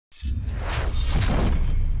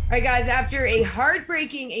All right, guys, after a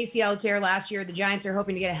heartbreaking ACL tear last year, the Giants are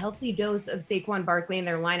hoping to get a healthy dose of Saquon Barkley in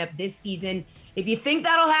their lineup this season. If you think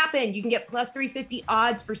that'll happen, you can get plus 350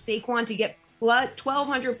 odds for Saquon to get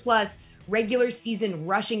 1,200 plus regular season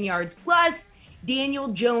rushing yards, plus Daniel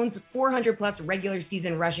Jones 400 plus regular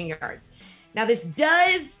season rushing yards. Now, this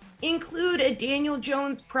does include a Daniel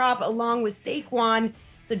Jones prop along with Saquon.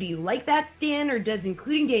 So do you like that, Stan, or does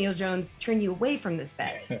including Daniel Jones turn you away from this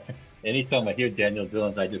bet? Anytime I hear Daniel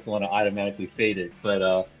Jones, I just want to automatically fade it. But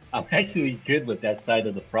I'm actually good with that side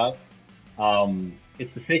of the prop. It's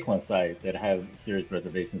the Saquon side that I have serious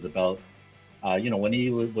reservations about. When he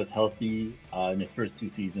was healthy in his first 2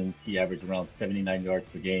 seasons, he averaged around 79 yards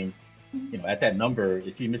per game. At that number,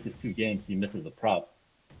 if he misses 2 games, he misses the prop.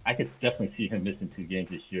 I could definitely see him missing 2 games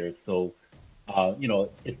this year. So,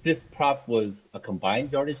 if this prop was a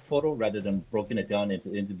combined yardage total rather than broken it down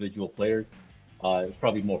into individual players, it's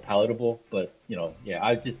probably more palatable. But,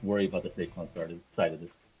 I was just worried about the Saquon side of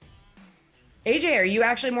this. AJ, are you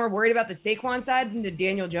actually more worried about the Saquon side than the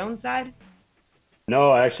Daniel Jones side?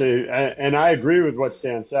 No, actually, and I agree with what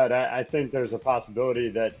Stan said. I think there's a possibility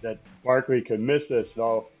that Barkley could miss this,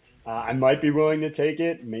 though. I might be willing to take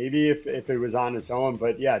it, maybe if it was on its own.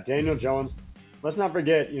 But yeah, Daniel Jones, let's not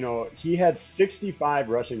forget, he had 65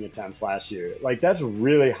 rushing attempts last year. Like, that's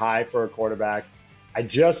really high for a quarterback. I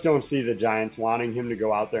just don't see the Giants wanting him to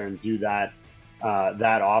go out there and do that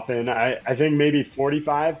that often. I think maybe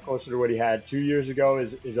 45, closer to what he had 2 years ago,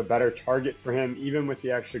 is a better target for him, even with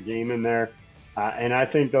the extra game in there. And I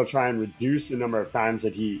think they'll try and reduce the number of times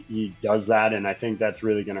that he does that, and I think that's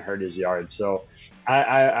really going to hurt his yards. So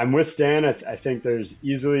I'm with Stan. I think there's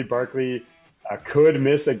easily Barkley could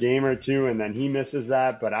miss a game or two, and then he misses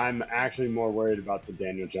that, but I'm actually more worried about the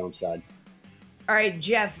Daniel Jones side. All right,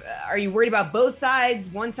 Geoff, are you worried about both sides,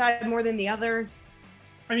 one side more than the other?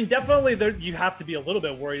 I mean, definitely you have to be a little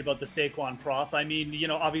bit worried about the Saquon prop. I mean,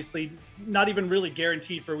 obviously not even really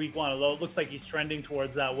guaranteed for week 1, although it looks like he's trending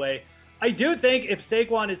towards that way. I do think if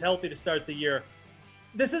Saquon is healthy to start the year,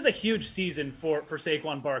 this is a huge season for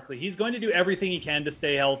Saquon Barkley. He's going to do everything he can to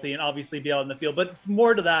stay healthy and obviously be out in the field. But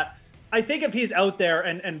more to that, I think if he's out there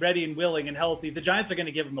and ready and willing and healthy, the Giants are going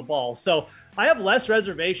to give him the ball. So I have less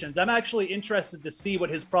reservations. I'm actually interested to see what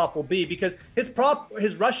his prop will be, because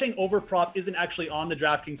his rushing over prop isn't actually on the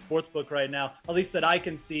DraftKings Sportsbook right now, at least that I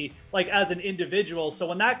can see, like as an individual. So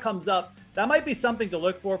when that comes up, that might be something to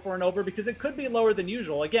look for an over, because it could be lower than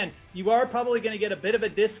usual. Again, you are probably going to get a bit of a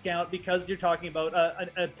discount because you're talking about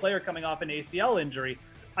a player coming off an ACL injury.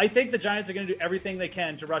 I think the Giants are going to do everything they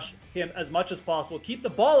can to rush him as much as possible, keep the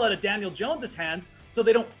ball out of Daniel Jones's hands so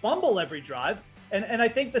they don't fumble every drive. And I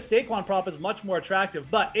think the Saquon prop is much more attractive.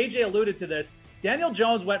 But AJ alluded to this. Daniel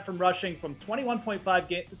Jones went from rushing from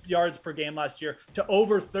 21.5 yards per game last year to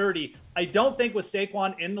over 30. I don't think with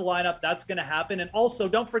Saquon in the lineup that's going to happen. And also,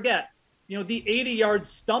 don't forget, the 80-yard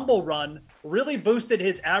stumble run really boosted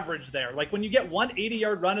his average there. Like, when you get one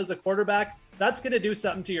 80-yard run as a quarterback, that's going to do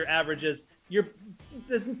something to your averages.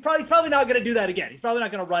 He's probably not going to do that again. He's probably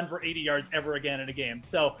not going to run for 80 yards ever again in a game.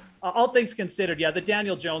 So all things considered, yeah, the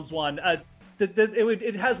Daniel Jones one,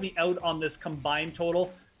 it has me out on this combined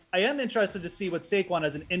total. I am interested to see what Saquon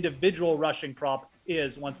as an individual rushing prop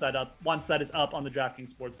is once that is up on the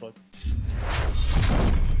DraftKings Sportsbook.